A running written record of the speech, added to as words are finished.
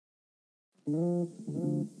Welcome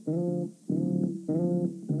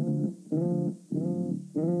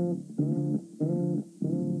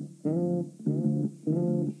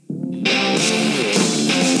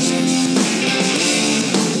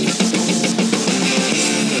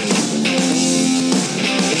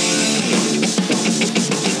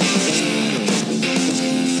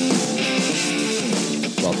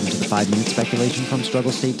to the 5-Minute Speculation from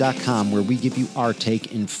StruggleState.com, where we give you our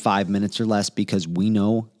take in 5 minutes or less because we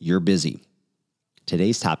know you're busy.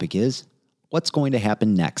 Today's topic is, what's going to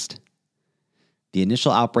happen next? The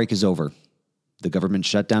initial outbreak is over. The government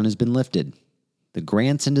shutdown has been lifted. The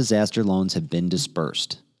grants and disaster loans have been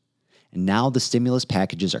dispersed. And now the stimulus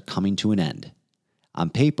packages are coming to an end. On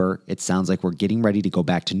paper, it sounds like we're getting ready to go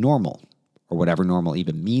back to normal, or whatever normal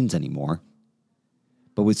even means anymore.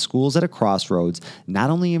 But with schools at a crossroads, not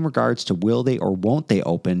only in regards to will they or won't they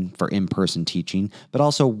open for in-person teaching, but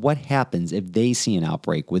also what happens if they see an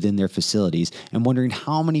outbreak within their facilities, and wondering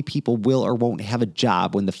how many people will or won't have a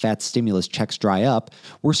job when the fat stimulus checks dry up,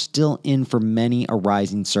 we're still in for many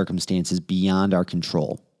arising circumstances beyond our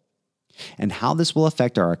control. And how this will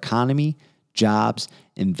affect our economy, jobs,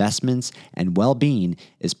 investments, and well-being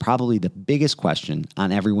is probably the biggest question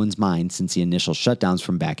on everyone's mind since the initial shutdowns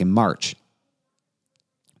from back in March.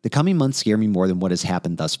 The coming months scare me more than what has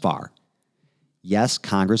happened thus far. Yes,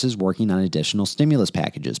 Congress is working on additional stimulus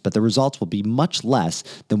packages, but the results will be much less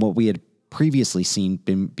than what we had previously seen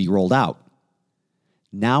be rolled out.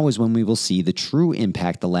 Now is when we will see the true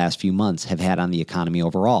impact the last few months have had on the economy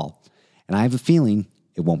overall, and I have a feeling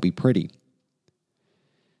it won't be pretty.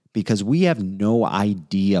 Because we have no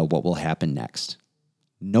idea what will happen next.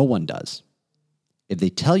 No one does. If they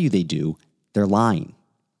tell you they do, they're lying.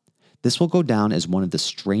 This will go down as one of the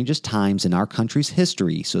strangest times in our country's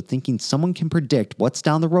history, so thinking someone can predict what's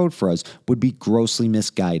down the road for us would be grossly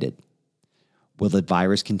misguided. Will the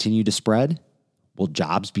virus continue to spread? Will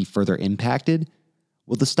jobs be further impacted?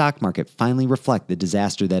 Will the stock market finally reflect the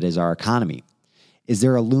disaster that is our economy? Is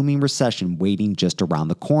there a looming recession waiting just around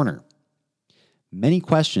the corner? Many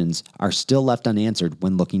questions are still left unanswered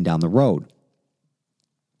when looking down the road.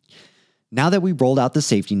 Now that we rolled out the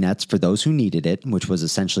safety nets for those who needed it, which was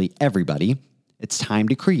essentially everybody, it's time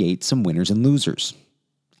to create some winners and losers.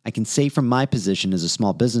 I can say from my position as a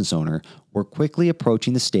small business owner, we're quickly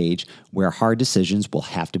approaching the stage where hard decisions will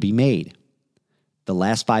have to be made. The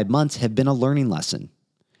last 5 months have been a learning lesson.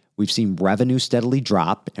 We've seen revenue steadily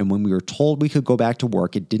drop, and when we were told we could go back to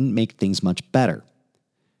work, it didn't make things much better.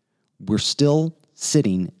 We're still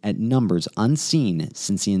sitting at numbers unseen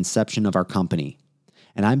since the inception of our company.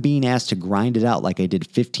 And I'm being asked to grind it out like I did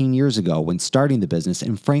 15 years ago when starting the business,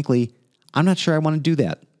 and frankly, I'm not sure I want to do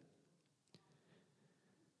that.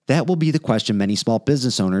 That will be the question many small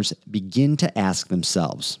business owners begin to ask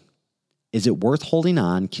themselves. Is it worth holding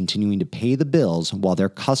on, continuing to pay the bills while their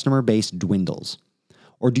customer base dwindles?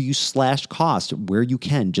 Or do you slash costs where you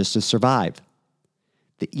can just to survive?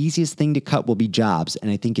 The easiest thing to cut will be jobs,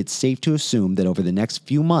 and I think it's safe to assume that over the next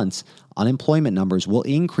few months, unemployment numbers will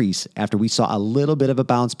increase after we saw a little bit of a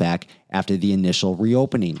bounce back after the initial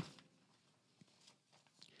reopening.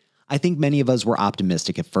 I think many of us were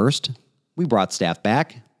optimistic at first. We brought staff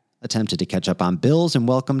back, attempted to catch up on bills, and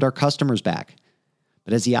welcomed our customers back.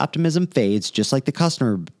 But as the optimism fades, just like the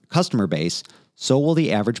customer base, so will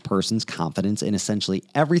the average person's confidence in essentially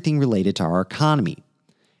everything related to our economy.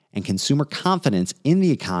 And consumer confidence in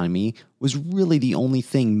the economy was really the only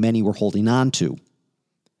thing many were holding on to.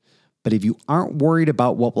 But if you aren't worried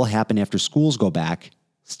about what will happen after schools go back,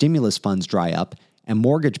 stimulus funds dry up, and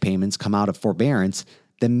mortgage payments come out of forbearance,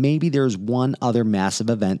 then maybe there's one other massive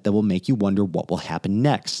event that will make you wonder what will happen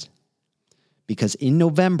next. Because in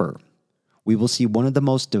November, we will see one of the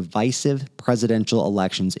most divisive presidential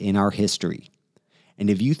elections in our history. And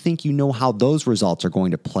if you think you know how those results are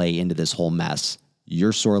going to play into this whole mess,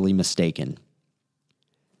 you're sorely mistaken.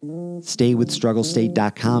 Stay with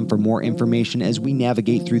StruggleState.com for more information as we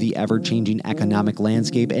navigate through the ever-changing economic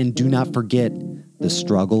landscape, and do not forget, the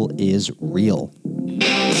struggle is real.